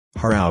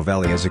Harau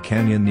Valley is a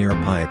canyon near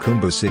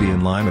Payakumbuh City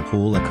in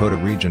Limapuluh Kota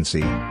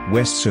Regency,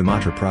 West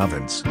Sumatra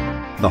Province.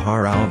 The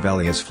Harau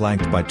Valley is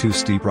flanked by two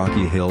steep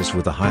rocky hills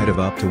with a height of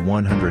up to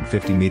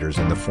 150 meters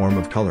in the form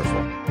of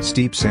colorful,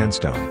 steep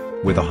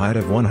sandstone, with a height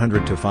of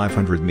 100 to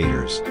 500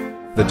 meters.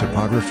 The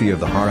topography of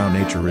the Harau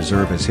Nature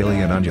Reserve is hilly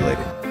and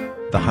undulating.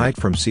 The height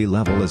from sea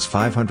level is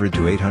 500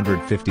 to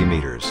 850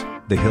 meters.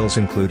 The hills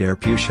include Air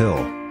Putih Hill,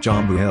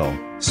 Jambu Hill,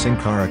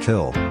 Singkarak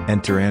Hill,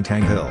 and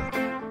Tarantang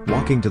Hill.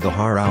 Walking to the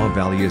Harau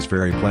Valley is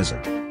very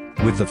pleasant.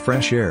 With the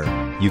fresh air,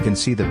 you can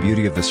see the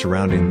beauty of the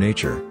surrounding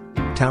nature.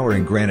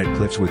 Towering granite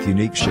cliffs with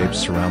unique shapes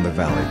surround the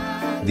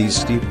valley. These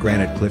steep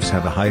granite cliffs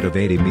have a height of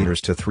 80 meters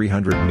to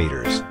 300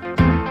 meters.